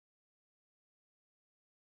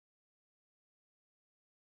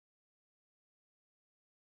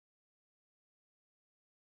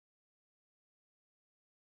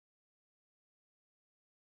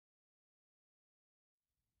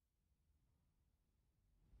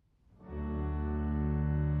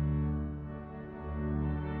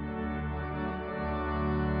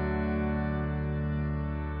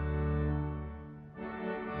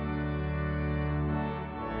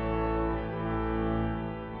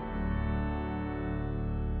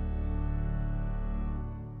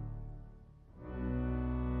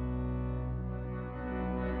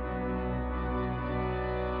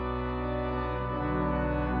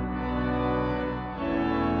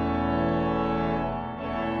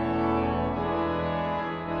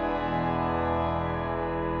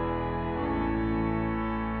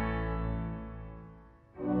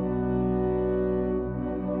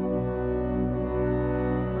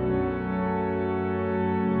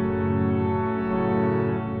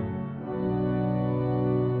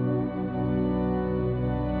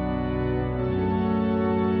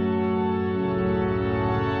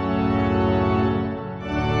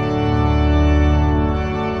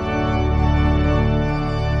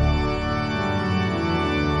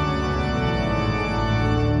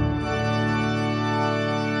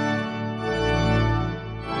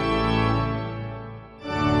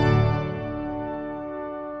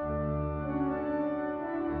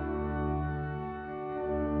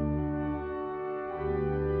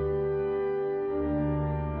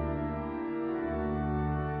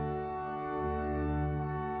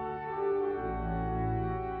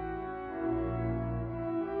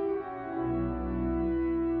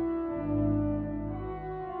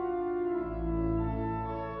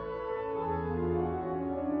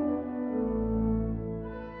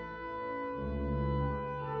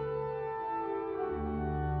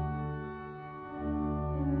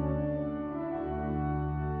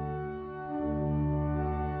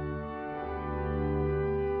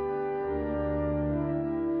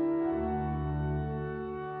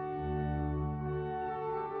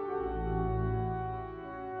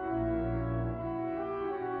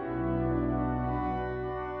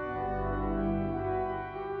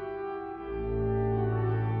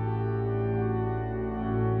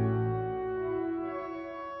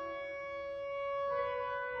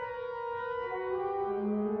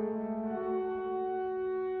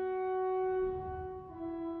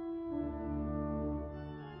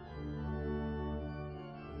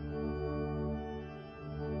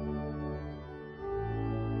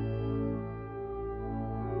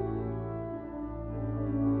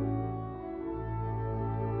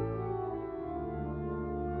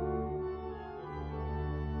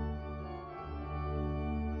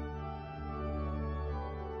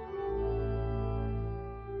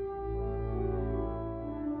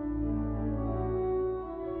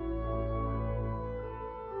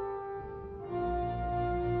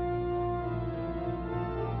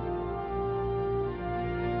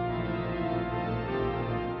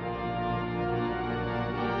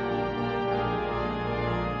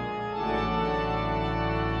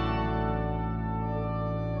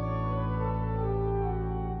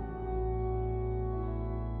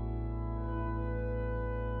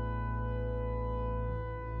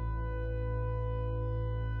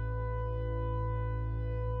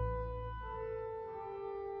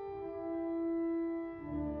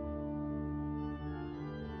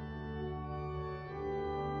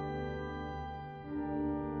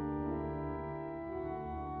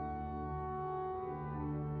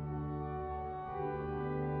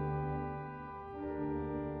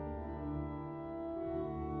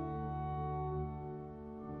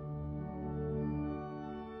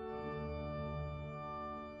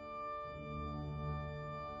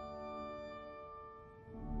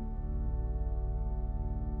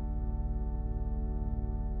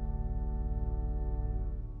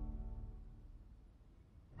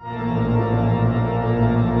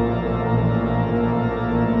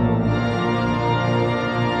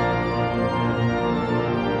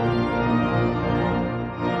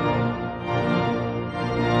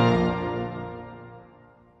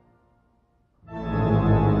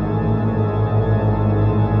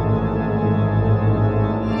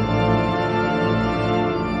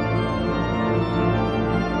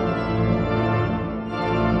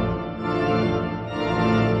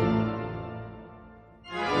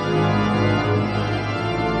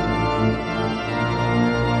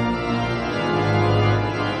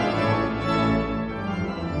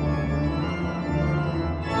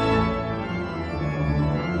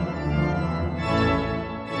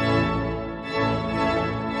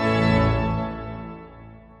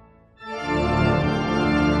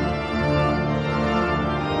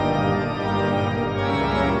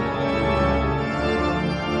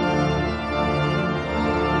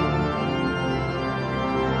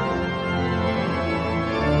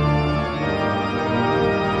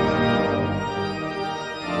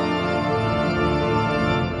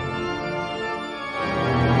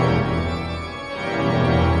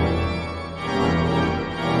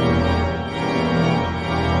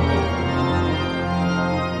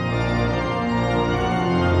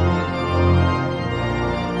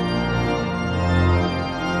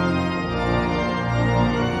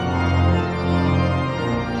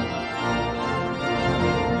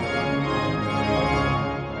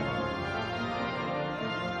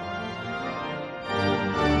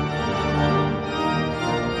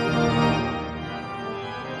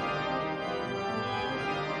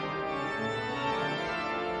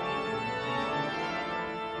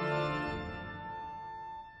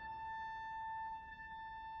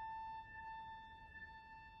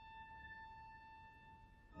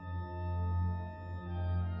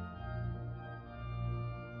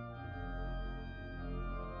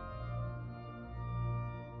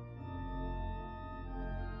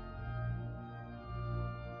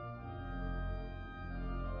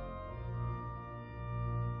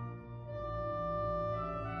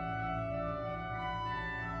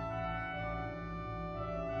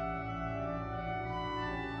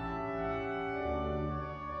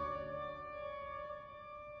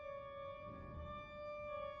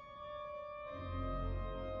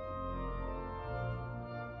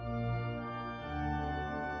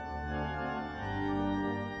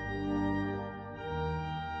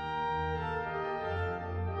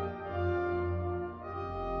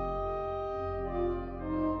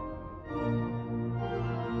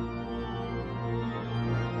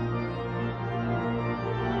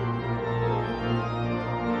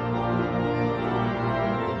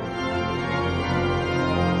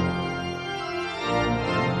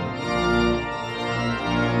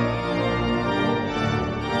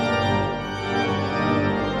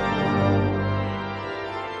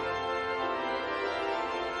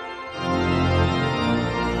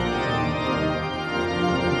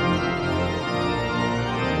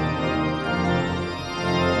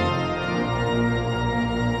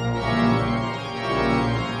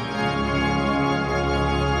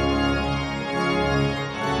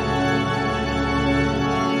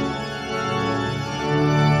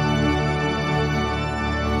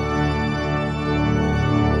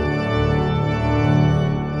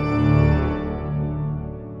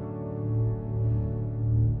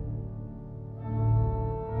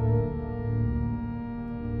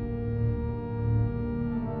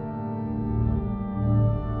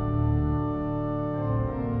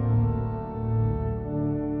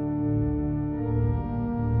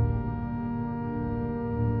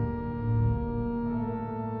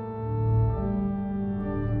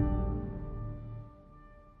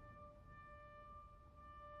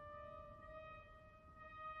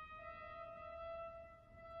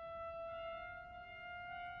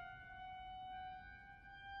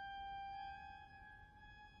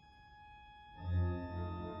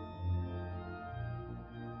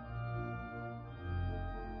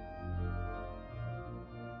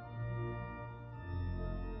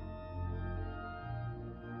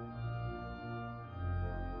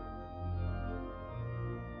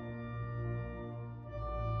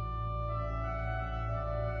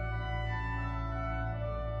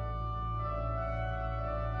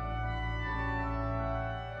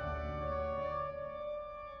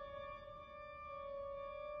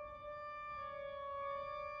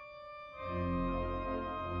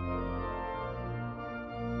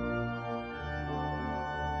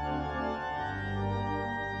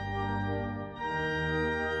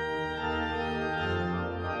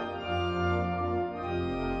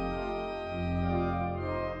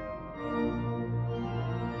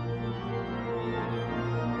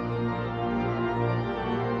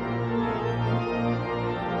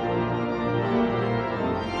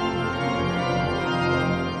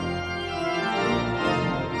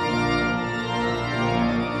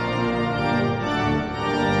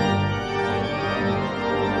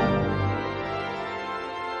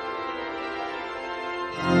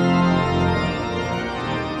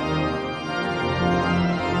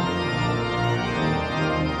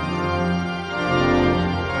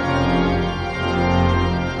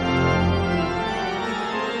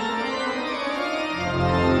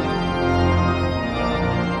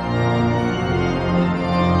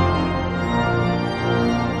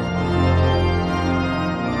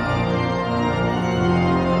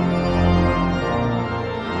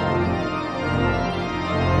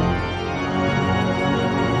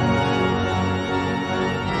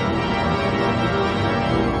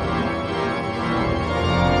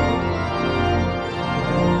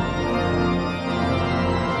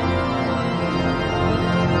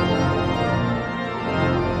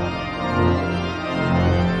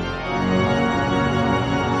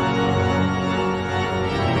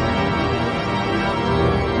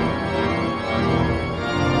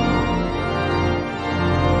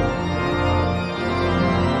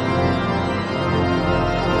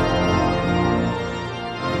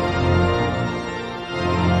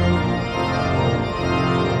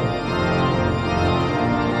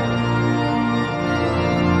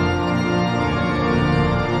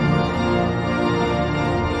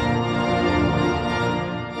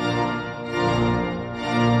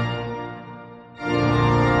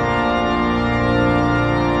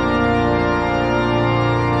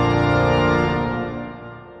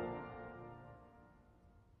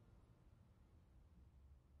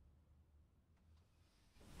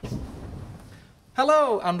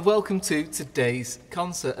Hello and welcome to today's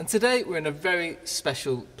concert, and today we're in a very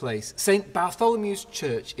special place, St Bartholomew's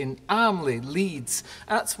Church in ARMLEY, Leeds.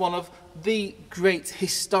 That's one of the great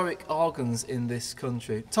historic organs in this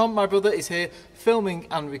country. Tom, my brother, is here filming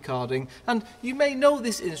and recording, and you may know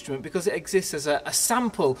this instrument because it exists as a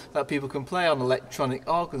sample that people can play on electronic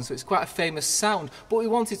organs, so it's quite a famous sound, but we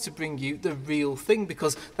wanted to bring you the real thing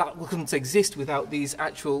because that couldn't exist without these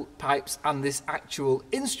actual pipes and this actual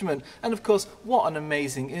instrument. And of course, what an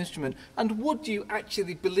amazing instrument. And would you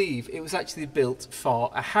actually believe it was actually built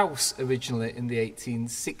for a house originally in the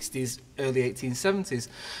 1860s, early 1870s.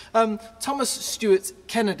 Thomas Stuart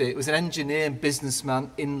Kennedy was an engineer and businessman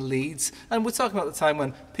in Leeds, and we're talking about the time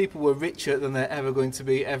when people were richer than they're ever going to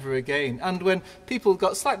be ever again, and when people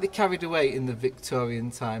got slightly carried away in the Victorian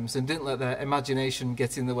times and didn't let their imagination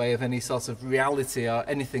get in the way of any sort of reality or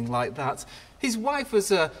anything like that. His wife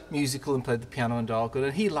was musical and played the piano and organ,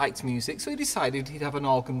 and he liked music, so he decided he'd have an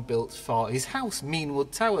organ built for his house,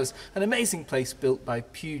 Meanwood Towers, an amazing place built by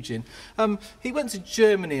Peasant. He went to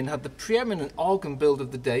Germany and had the preeminent organ builder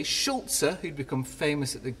of the day, Schulze, who'd become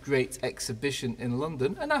famous at the Great Exhibition in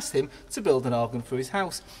London, and asked him to build an organ for his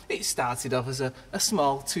house. It started off as a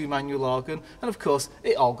small two-manual organ, and of course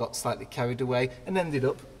it all got slightly carried away and ended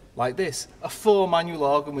up like this, a 4-manual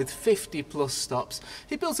organ with 50 plus stops.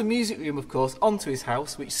 He built a music room, of course, onto his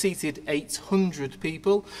house, which seated 800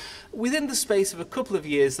 people. Within the space of a couple of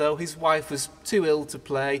years, though, his wife was too ill to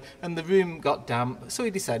play and the room got damp, so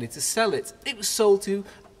he decided to sell it. It was sold to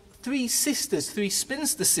three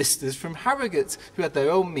spinster sisters from Harrogate who had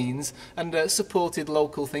their own means and supported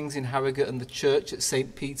local things in Harrogate and the church at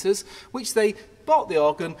St Peter's, which they bought the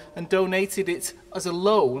organ and donated it as a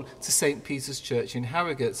loan to St Peter's Church in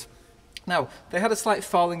Harrogate. Now, they had a slight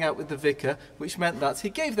falling out with the vicar, which meant that he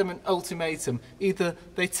gave them an ultimatum. Either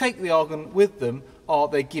they take the organ with them or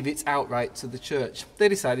they give it outright to the church. They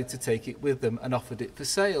decided to take it with them and offered it for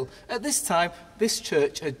sale. At this time, this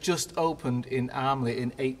church had just opened in ARMLEY in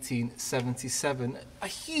 1877. A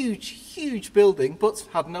huge, huge building, but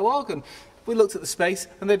had no organ. We looked at the space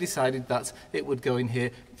and they decided that it would go in here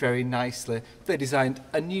very nicely. They designed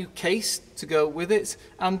a new case to go with it,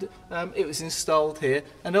 and it was installed here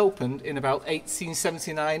and opened in about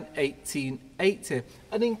 1879, 1880.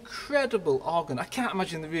 An incredible organ. I can't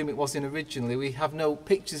imagine the room it was in originally. We have no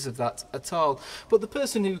pictures of that at all. But the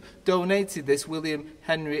person who donated this, William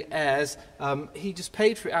Henry Ayres, he just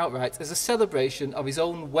paid for it outright as a celebration of his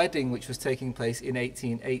own wedding, which was taking place in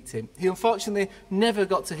 1880. He unfortunately never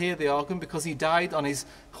got to hear the organ because he died on his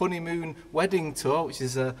honeymoon wedding tour, which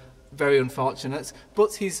is very unfortunate,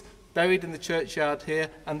 but he's buried in the churchyard here,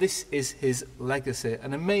 and this is his legacy.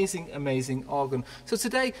 An amazing, amazing organ. So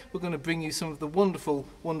today we're going to bring you some of the wonderful,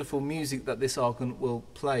 wonderful music that this organ will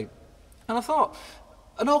play. And I thought,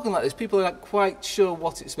 an organ like this, people are not quite sure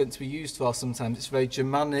what it's meant to be used for sometimes. It's very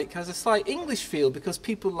Germanic, has a slight English feel because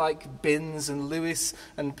people like Binns and Lewis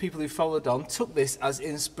and people who followed on took this as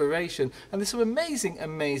inspiration. And there's some amazing,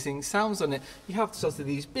 amazing sounds on it. You have sort of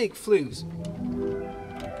these big flutes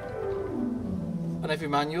on every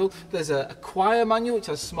manual. There's a choir manual which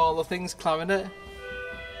has smaller things, clarinet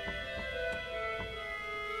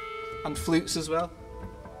and flutes as well.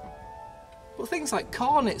 but things like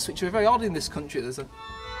cornets, which are very odd in this country. There's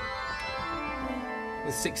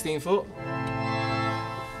 16 foot.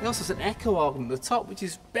 He also has an echo organ at the top, which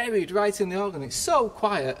is buried right in the organ. It's so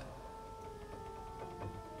quiet.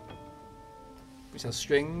 Which has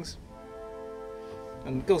strings.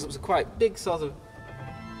 And goes up to quite big sort of...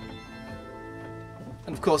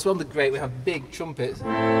 And of course, on the great, we have big trumpets,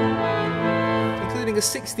 including a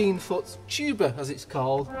 16-foot tuba, as it's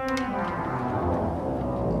called.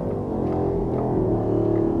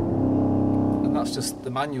 And that's just the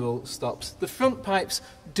manual stops. The front pipes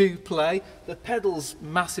do play. The pedal's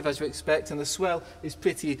massive, as you expect, and the swell is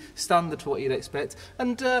pretty standard for what you'd expect.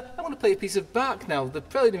 And I want to play a piece of Bach now, the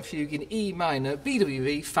Prelude and Fugue in E minor,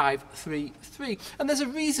 BWV 533. And there's a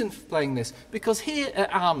reason for playing this, because here at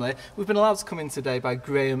ARMLEY, we've been allowed to come in today by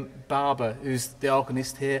Graham Barber, who's the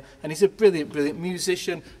organist here, and he's a brilliant, brilliant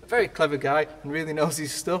musician, a very clever guy, and really knows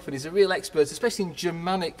his stuff, and he's a real expert, especially in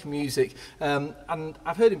Germanic music. And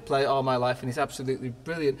I've heard him play all my life, and he's absolutely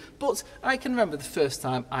brilliant. But I can remember the first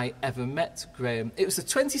time I ever met Graham. It was the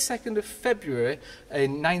 22nd of February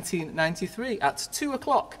in 1993 at 2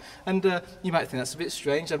 o'clock. And you might think that's a bit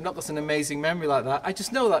strange. I've not got an amazing memory like that. I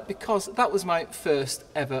just know that because that was my first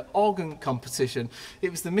ever organ competition.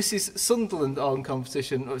 It was the Mrs. Sunderland organ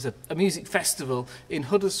competition. It was a music festival in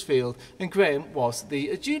Huddersfield, and Graham was the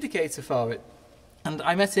adjudicator for it. And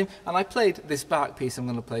I met him, and I played this Bach piece I'm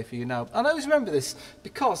going to play for you now. And I always remember this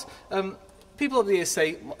because people over the years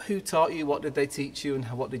say, who taught you, what did they teach you, and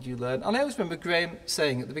what did you learn? And I always remember Graham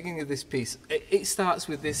saying at the beginning of this piece, it starts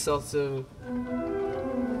with this sort of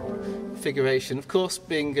figuration. Of course,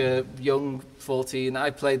 being young, 14,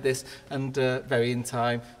 I played this, and very in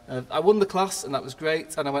time. I won the class, and that was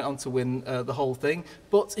great, and I went on to win the whole thing.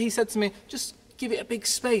 But he said to me, just give it a big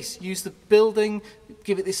space, use the building,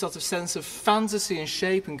 give it this sort of sense of fantasy and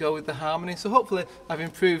shape, and go with the harmony. So hopefully I've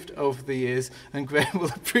improved over the years, and Graham will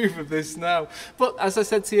approve of this now. But as I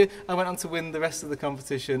said to you, I went on to win the rest of the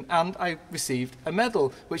competition, and I received a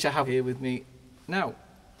medal, which I have here with me now.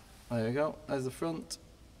 There we go, there's the front.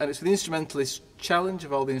 And it's for the Instrumentalist Challenge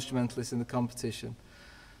of all the instrumentalists in the competition.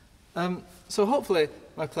 So hopefully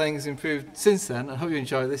my playing has improved since then. I hope you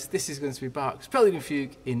enjoy this. This is going to be Bach's Prelude and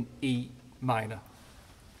Fugue in E minor.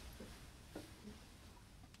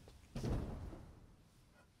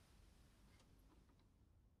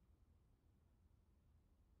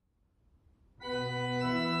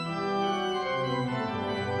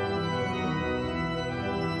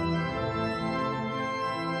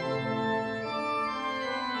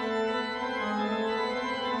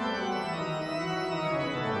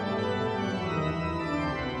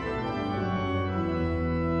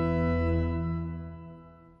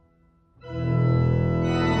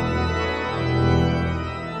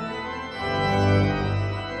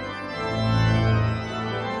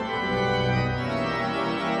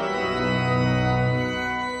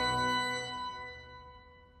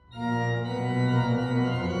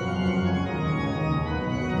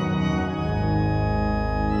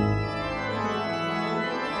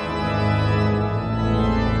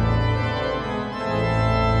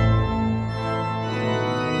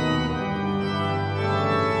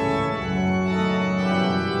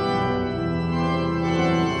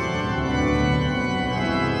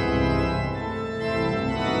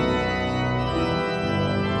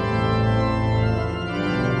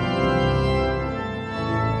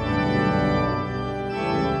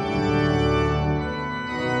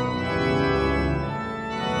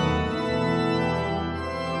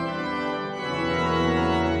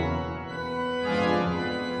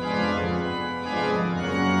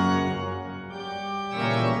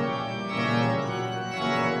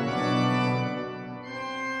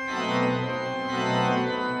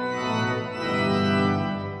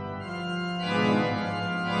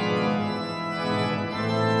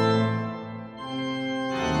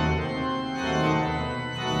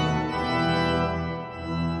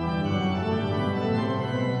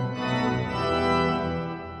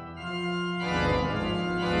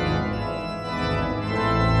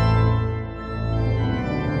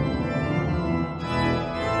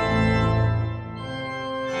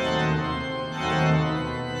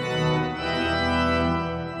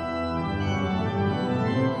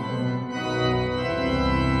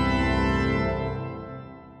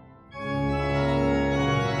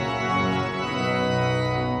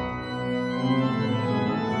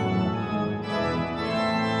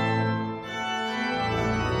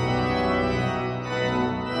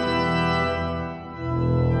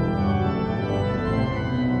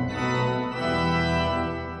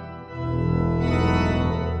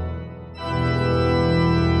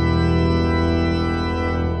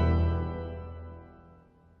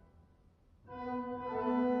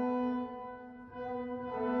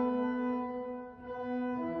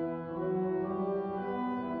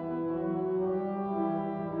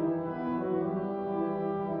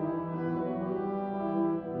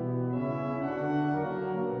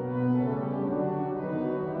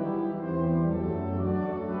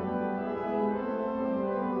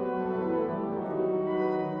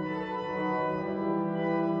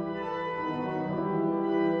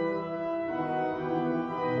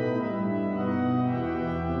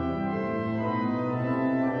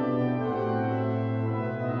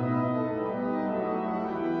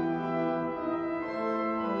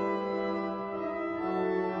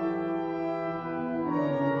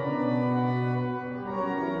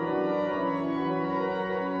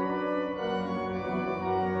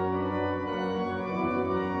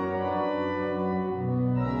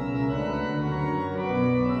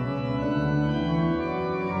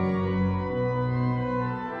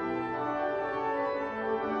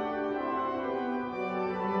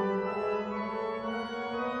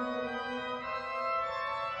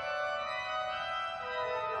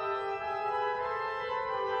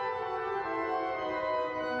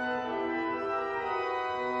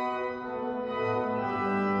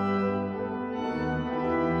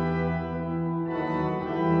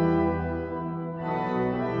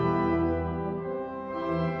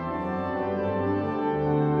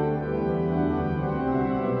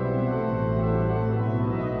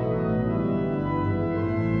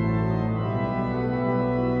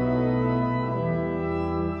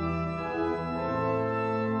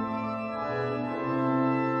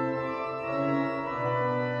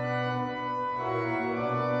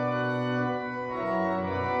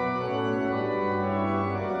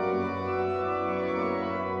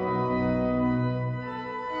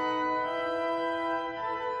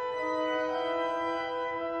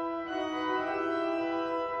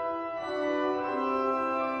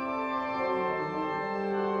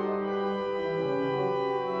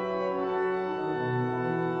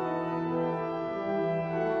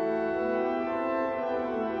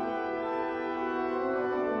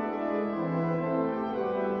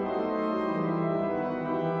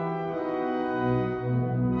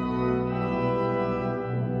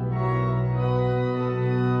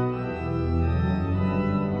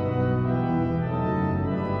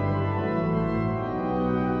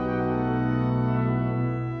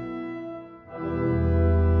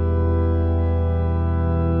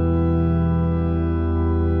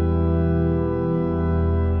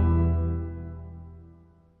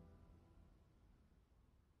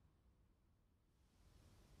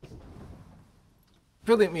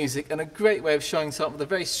 brilliant music and a great way of showing some of the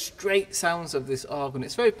very straight sounds of this organ.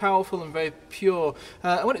 It's very powerful and very pure.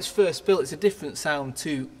 And when it's first built, it's a different sound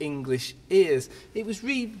to English ears. It was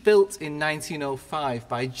rebuilt in 1905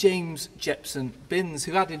 by James Jepson Binns,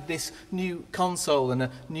 who added this new console and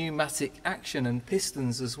a pneumatic action and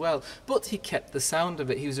pistons as well. But he kept the sound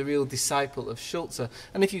of it. He was a real disciple of Schulze.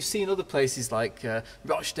 And if you've seen other places like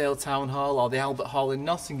Rochdale Town Hall or the Albert Hall in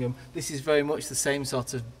Nottingham, this is very much the same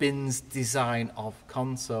sort of Binns design of console.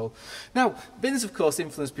 Now, Binns, of course,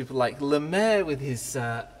 influenced people like Lemare with his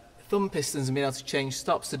thumb pistons and being able to change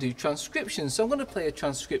stops to do transcriptions. So I'm going to play a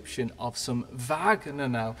transcription of some Wagner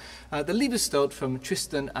now. The Liebestod from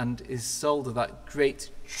Tristan and Isolde, that great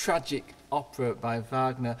tragic opera by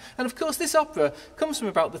Wagner. And of course this opera comes from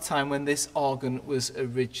about the time when this organ was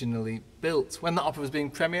originally built. When that opera was being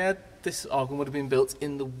premiered, this organ would have been built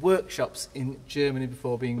in the workshops in Germany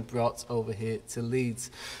before being brought over here to Leeds.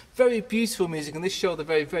 Very beautiful music, and this showed the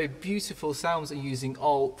very, very beautiful sounds of using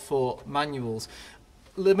all 4 manuals.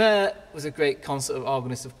 Lemare was a great concert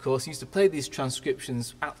organist, of course. He used to play these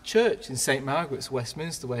transcriptions at church in St Margaret's,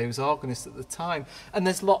 Westminster, where he was organist at the time. And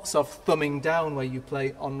there's lots of thumbing down where you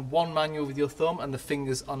play on one manual with your thumb and the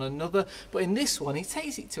fingers on another. But in this one, he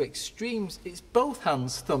takes it to extremes. It's both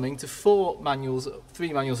hands thumbing to 4 manuals,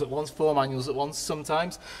 3 manuals at once, 4 manuals at once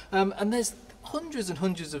sometimes. And there's hundreds and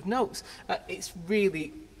hundreds of notes. It's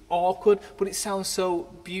really awkward, but it sounds so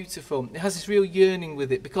beautiful. It has this real yearning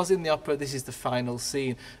with it, because in the opera this is the final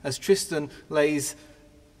scene as Tristan lays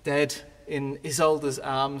dead in Isolde's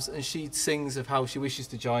arms, and she sings of how she wishes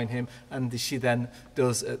to join him, and she then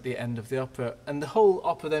does at the end of the opera. And the whole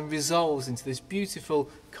opera then resolves into this beautiful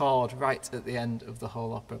chord right at the end of the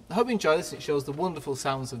whole opera. I hope you enjoy this. It shows the wonderful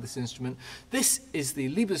sounds of this instrument. This is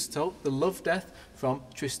the Liebestod, the love death, from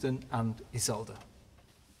Tristan and Isolde.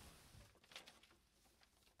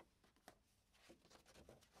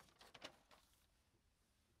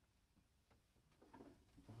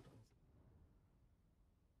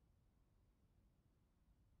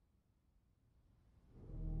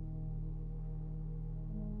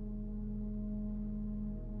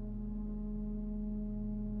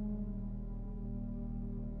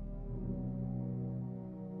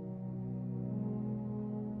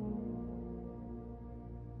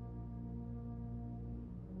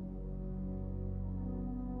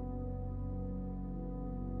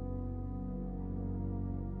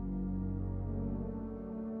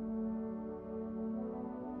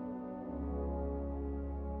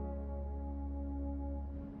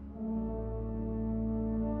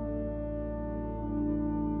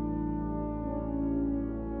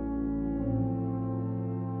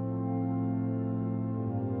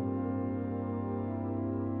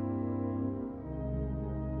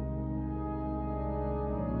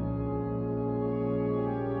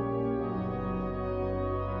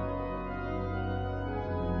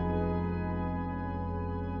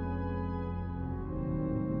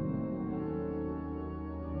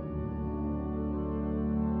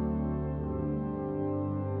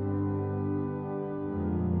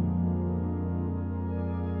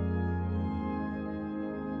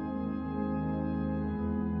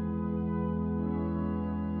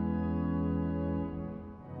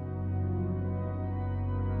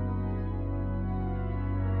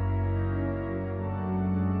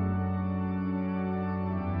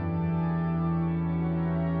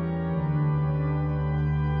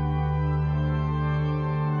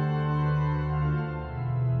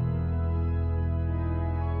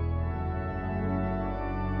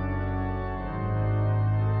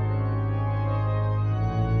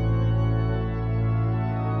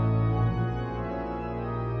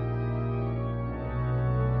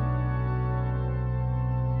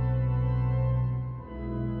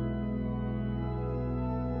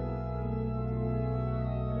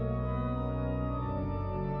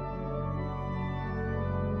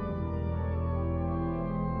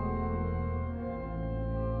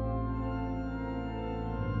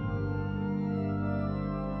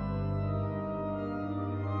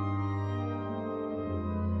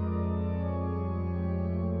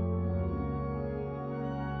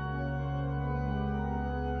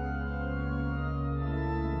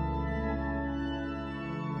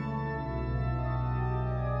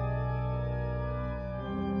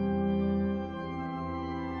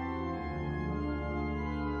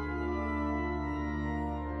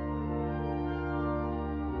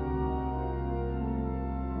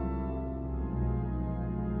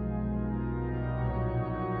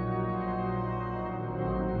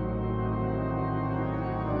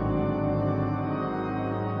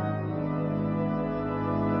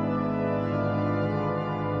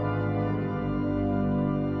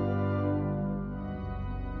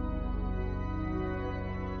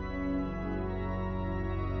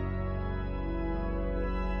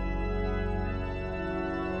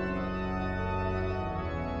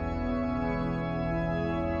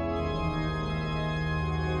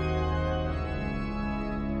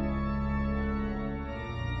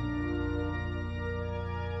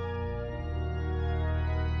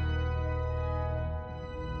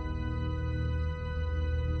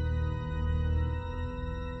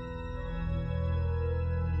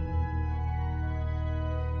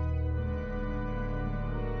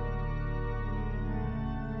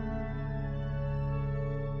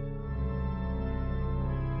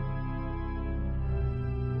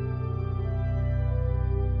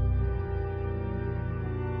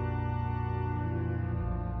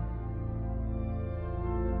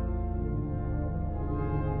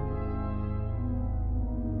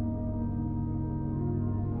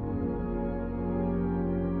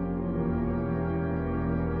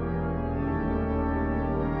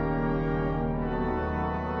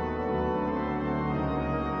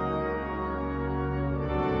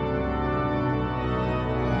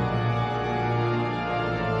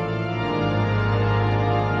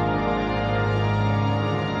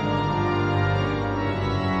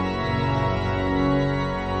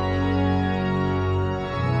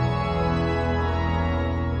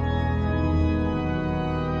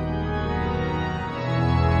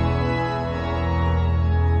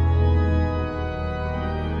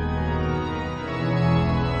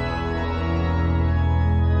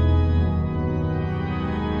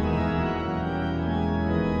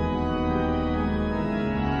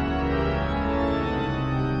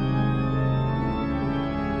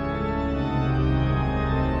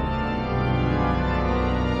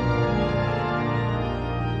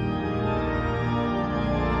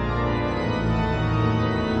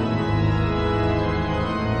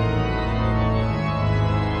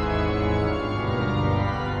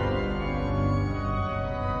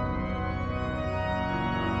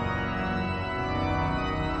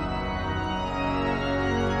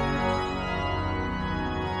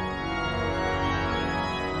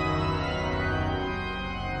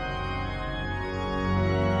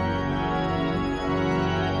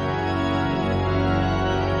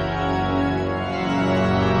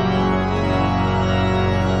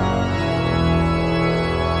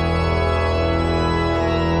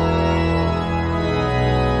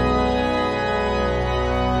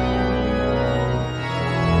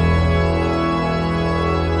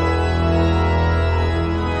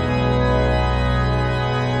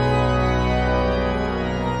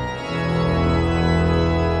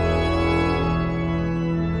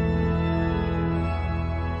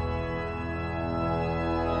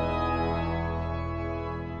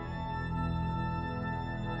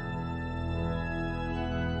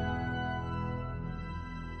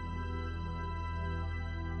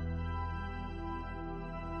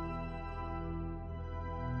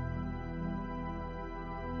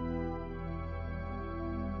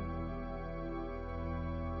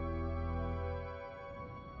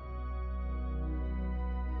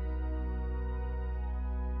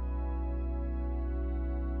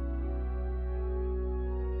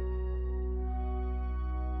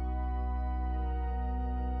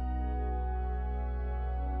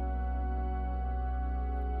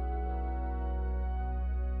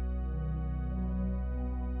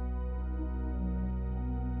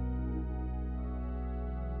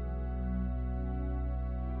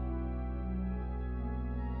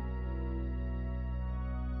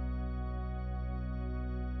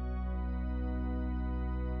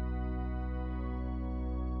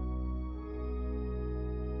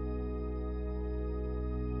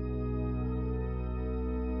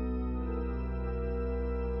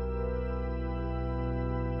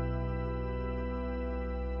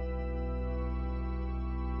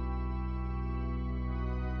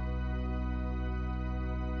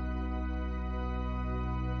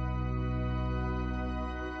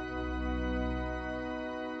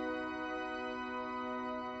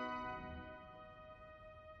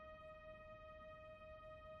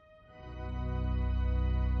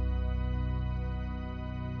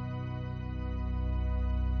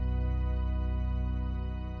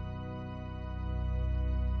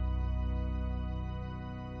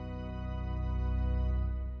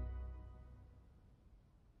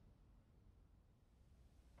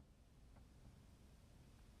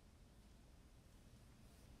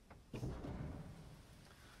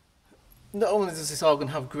 Not only does this organ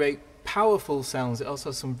have great powerful sounds, it also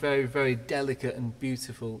has some very, very delicate and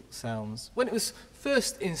beautiful sounds. When it was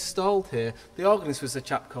first installed here, the organist was a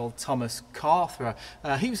chap called Thomas Carthrah.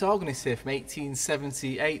 He was organist here from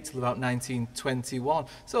 1878 till about 1921,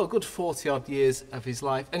 so a good 40 odd years of his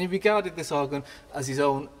life, and he regarded this organ as his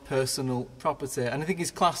own personal property, and I think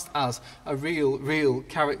he's classed as a real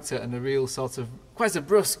character and a real sort of quite a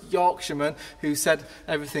brusque Yorkshireman who said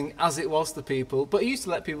everything as it was to people, but he used to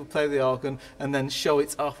let people play the organ and then show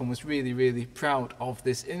it off, and was really proud of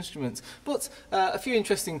this instrument. But a few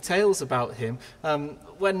interesting tales about him.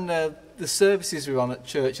 When the services were on at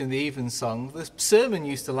church in the evensong, the sermon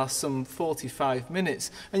used to last some 45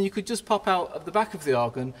 minutes, and you could just pop out of the back of the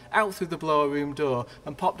organ, out through the blower room door,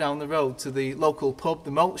 and pop down the road to the local pub,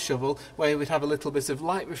 the Malt Shovel, where he would have a little bit of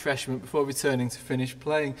light refreshment before returning to finish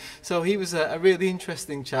playing. So he was a really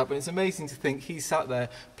interesting chap, and it's amazing to think he sat there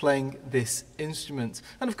playing this instrument.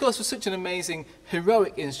 And of course, for such an amazing,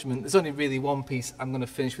 heroic instrument, there's only really one piece I'm going to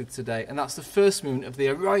finish with today, and that's the first movement of the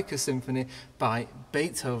Eroica Symphony by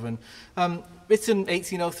Beethoven. Written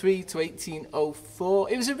 1803 to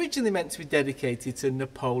 1804, it was originally meant to be dedicated to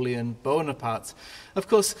Napoleon Bonaparte. Of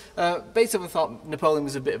course, Beethoven thought Napoleon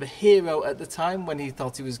was a bit of a hero at the time, when he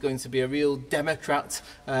thought he was going to be a real democrat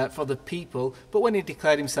for the people, but when he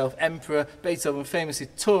declared himself emperor, Beethoven famously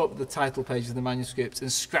tore up the title page of the manuscript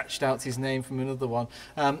and scratched out his name from another one.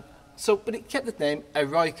 But it kept the name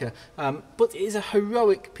Eroica, but it is a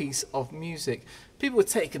heroic piece of music. People were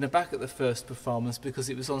taken aback at the first performance because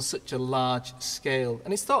it was on such a large scale,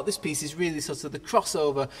 and it's thought this piece is really sort of the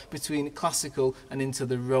crossover between classical and into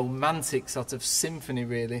the romantic sort of symphony,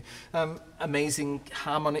 really. Amazing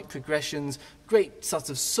harmonic progressions, great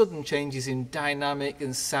sort of sudden changes in dynamic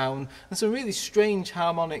and sound, and some really strange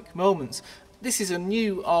harmonic moments. This is a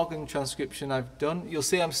new organ transcription I've done. You'll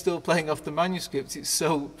see I'm still playing off the manuscript. It's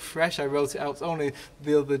so fresh. I wrote it out only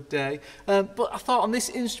the other day. But I thought on this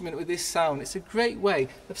instrument with this sound, it's a great way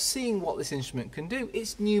of seeing what this instrument can do.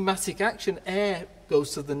 It's pneumatic action. Air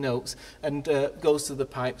goes to the notes and goes to the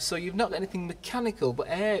pipes. So you've not got anything mechanical, but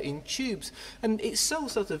air in tubes. And it's so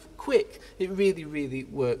sort of quick. It really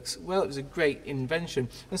works well. It was a great invention.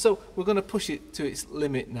 And so we're going to push it to its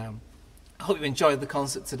limit now. I hope you enjoyed the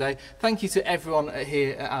concert today. Thank you to everyone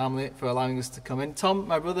here at ARMLEY for allowing us to come in. Tom,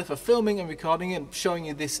 my brother, for filming and recording it and showing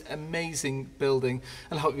you this amazing building.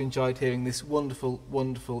 And I hope you enjoyed hearing this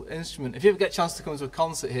wonderful instrument. If you ever get a chance to come to a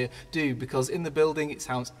concert here, do, because in the building it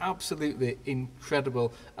sounds absolutely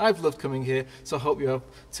incredible. I've loved coming here, so I hope you have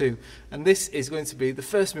too. And this is going to be the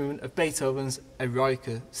first movement of Beethoven's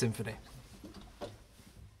Eroica Symphony.